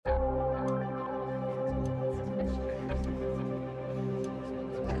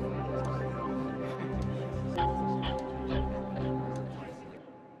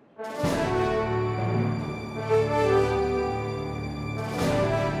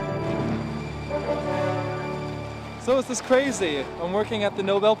So it's this crazy. I'm working at the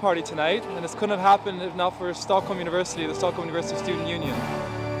Nobel party tonight, and this couldn't have happened if not for Stockholm University, the Stockholm University Student Union.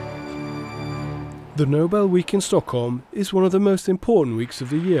 The Nobel Week in Stockholm is one of the most important weeks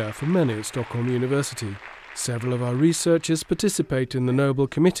of the year for many at Stockholm University. Several of our researchers participate in the Nobel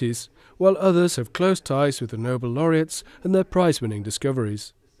Committees, while others have close ties with the Nobel Laureates and their prize-winning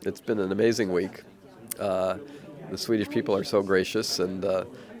discoveries. It's been an amazing week. The Swedish people are so gracious, and the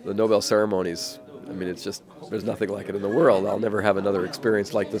Nobel ceremonies, I mean, it's just, there's nothing like it in the world. I'll never have another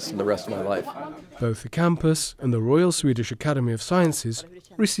experience like this in the rest of my life. Both the campus and the Royal Swedish Academy of Sciences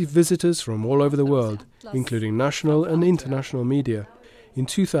receive visitors from all over the world, including national and international media. In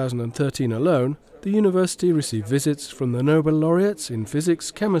 2013 alone, the university received visits from the Nobel Laureates in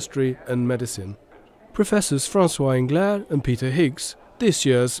physics, chemistry and medicine. Professors François Englert and Peter Higgs, this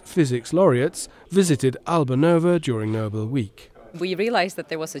year's physics laureates, visited Alba Nova during Nobel Week. We realized that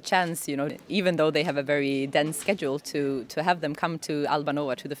there was a chance, even though they have a very dense schedule, to have them come to Alba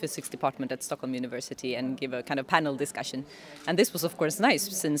Nova, to the physics department at Stockholm University, and give a kind of panel discussion. And this was, of course, nice,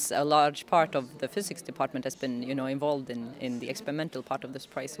 since a large part of the physics department has been, involved in the experimental part of this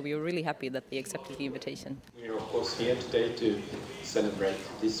prize. So we were really happy that they accepted the invitation. We are, of course, here today to celebrate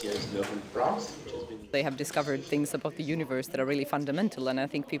this year's Nobel Prize. They have discovered things about the universe that are really fundamental, and I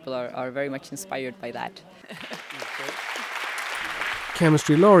think people are very much inspired by that.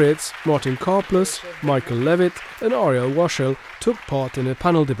 Chemistry laureates Martin Karplus, Michael Levitt and Ariel Waschel took part in a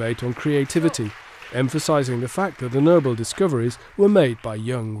panel debate on creativity, emphasizing the fact that the Nobel discoveries were made by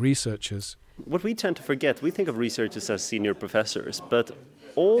young researchers. What we tend to forget, we think of researchers as senior professors, but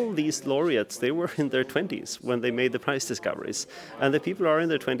all these laureates, they were in their 20s when they made the prize discoveries. And the people who are in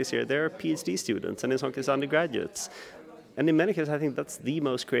their 20s here, they're PhD students and in some cases undergraduates. And in many cases, I think that's the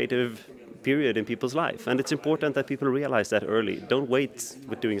most creative period in people's life. And it's important that people realize that early. Don't wait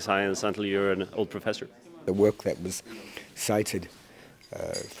with doing science until you're an old professor. The work that was cited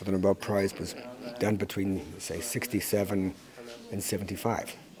for the Nobel Prize was done between, say, 67 and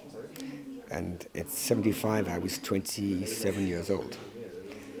 75. And at 75, I was 27 years old.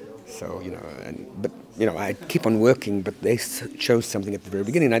 So, I keep on working, but they chose something at the very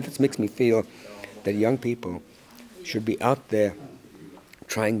beginning. And that makes me feel that young people should be out there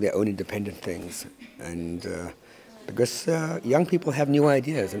trying their own independent things, and because young people have new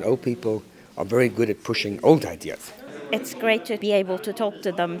ideas and old people are very good at pushing old ideas. It's great to be able to talk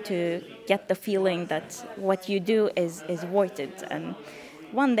to them, to get the feeling that what you do is worth it, and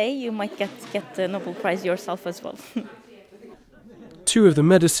one day you might get the Nobel Prize yourself as well. Two of the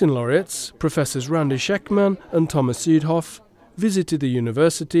medicine laureates, Professors Randy Sheckman and Thomas Sydhoff, visited the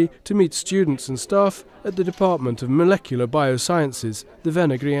university to meet students and staff at the Department of Molecular Biosciences, the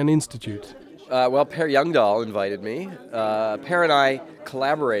Wenner-Gren Institute. Well, Per Youngdahl invited me. Per and I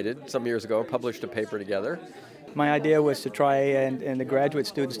collaborated some years ago, published a paper together. My idea was to try, and the graduate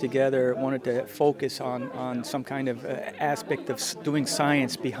students together wanted to focus on some kind of aspect of doing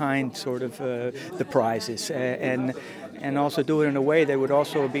science behind sort of the prizes, and also do it in a way that would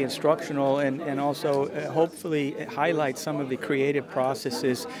also be instructional and also hopefully highlight some of the creative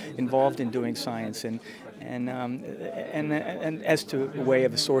processes involved in doing science and as to a way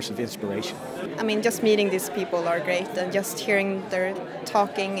of a source of inspiration. I mean, just meeting these people are great, and just hearing their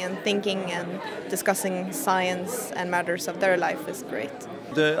talking and thinking and discussing science and matters of their life is great.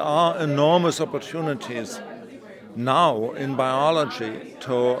 There are enormous opportunities now in biology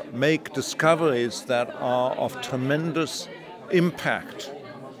to make discoveries that are of tremendous impact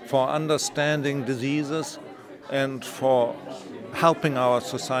for understanding diseases and for helping our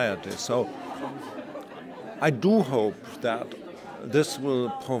society. So I do hope that this will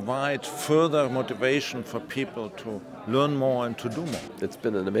provide further motivation for people to learn more and to do more. It's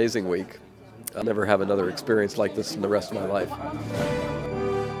been an amazing week. I'll never have another experience like this in the rest of my life.